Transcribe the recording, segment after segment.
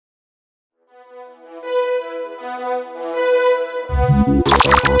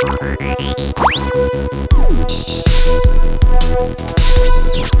Mark,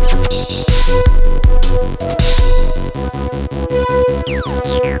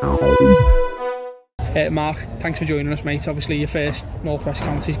 thanks for joining us, mate. Obviously your first North West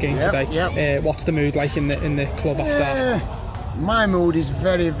Counties game today. What's the mood like in the club after that? My mood is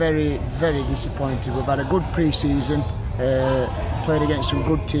very, very, very disappointed. We've had a good pre-season, played against some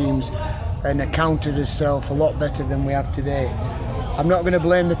good teams and accounted ourselves a lot better than we have today. I'm not going to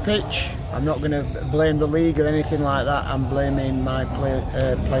blame the pitch, I'm not going to blame the league or anything like that. I'm blaming my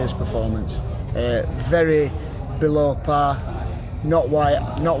players' performance. Very below par, not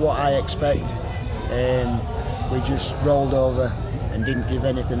what I expect. We just rolled over and didn't give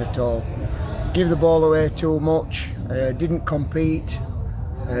anything at all. Give the ball away too much, didn't compete.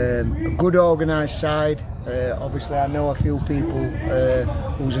 A good organised side. Obviously I know a few people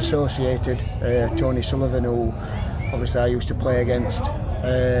who's associated, Tony Sullivan, who obviously I used to play against,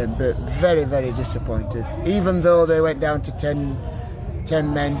 but very, very disappointed. Even though they went down to 10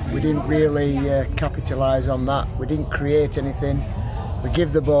 men, we didn't really capitalise on that. We didn't create anything. We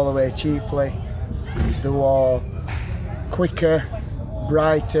give the ball away cheaply. They were quicker,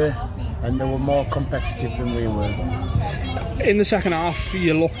 brighter, and they were more competitive than we were. In the second half,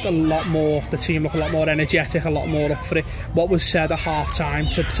 you looked a lot more, the team looked a lot more energetic, a lot more up for it. What was said at half time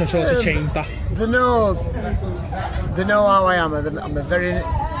to sort of change that? They know how I am. I'm a very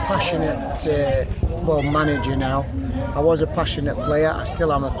passionate manager now. I was a passionate player, I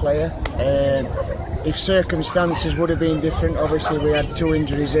still am a player. If circumstances would have been different, obviously we had 2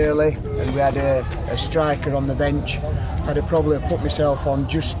 injuries early and we had a striker on the bench, I'd have probably put myself on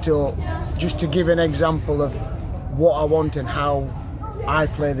just to give an example of what I want and how I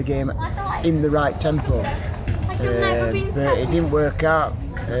play the game in the right tempo. But it didn't work out.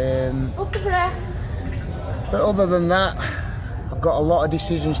 But other than that, I've got a lot of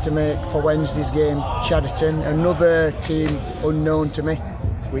decisions to make for Wednesday's game. Chadderton, another team unknown to me,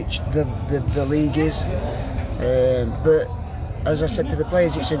 which the league is. But as I said to the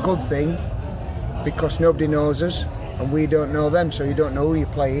players, it's a good thing because nobody knows us and we don't know them, so you don't know who you're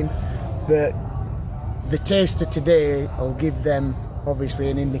playing. But the taste of today will give them obviously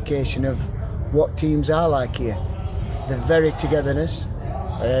an indication of what teams are like here. They're very togetherness,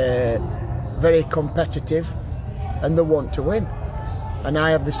 very competitive, and they want to win. And I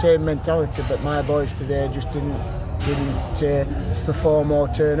have the same mentality, but my boys today just didn't perform or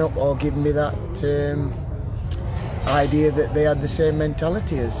turn up or give me that idea that they had the same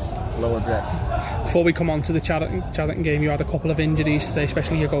mentality as Lower Breck. Before we come on to the Chadderton game, you had a couple of injuries today,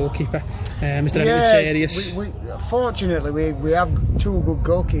 especially your goalkeeper. Is there anything serious? Fortunately, we have 2 good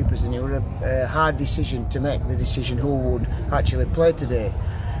goalkeepers, and it was a hard decision to make, the decision who would actually play today.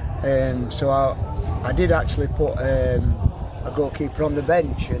 So I did actually put a goalkeeper on the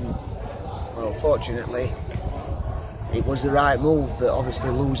bench, and well, fortunately it was the right move, but obviously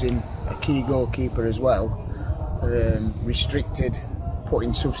losing a key goalkeeper as well restricted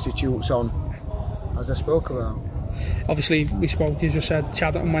putting substitutes on, as I spoke about. Obviously we spoke, as you said,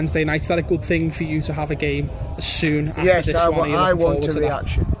 Chadderton Wednesday night. Is that a good thing for you to have a game soon after this one? Yes, I want a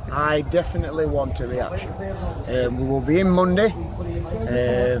reaction. I definitely want a reaction. We will be in Monday.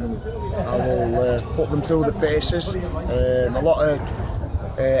 I will put them through the paces. A lot of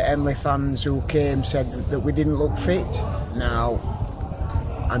Emley fans who came said that we didn't look fit. Now,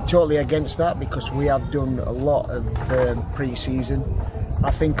 I'm totally against that because we have done a lot of pre-season. I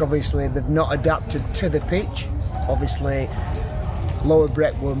think obviously they've not adapted to the pitch. Obviously Lower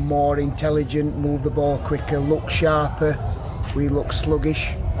Breck were more intelligent, move the ball quicker, look sharper. We look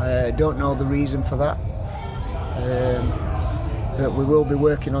sluggish. Don't know the reason for that. But we will be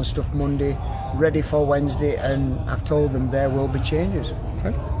working on stuff Monday, ready for Wednesday, and I've told them there will be changes.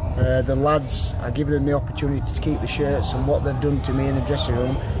 Okay. The lads, I give them the opportunity to keep the shirts, and what they've done to me in the dressing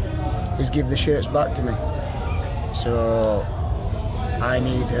room is give the shirts back to me. So I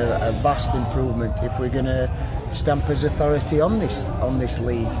need a vast improvement if we're going to stamp as authority on this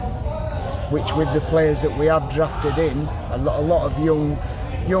league, which with the players that we have drafted in, a lot of young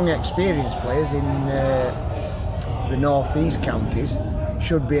experienced players in the North East counties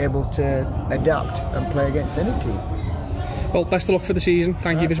should be able to adapt and play against any team. Well, best of luck for the season.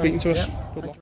 Thank you for speaking to us. Good luck.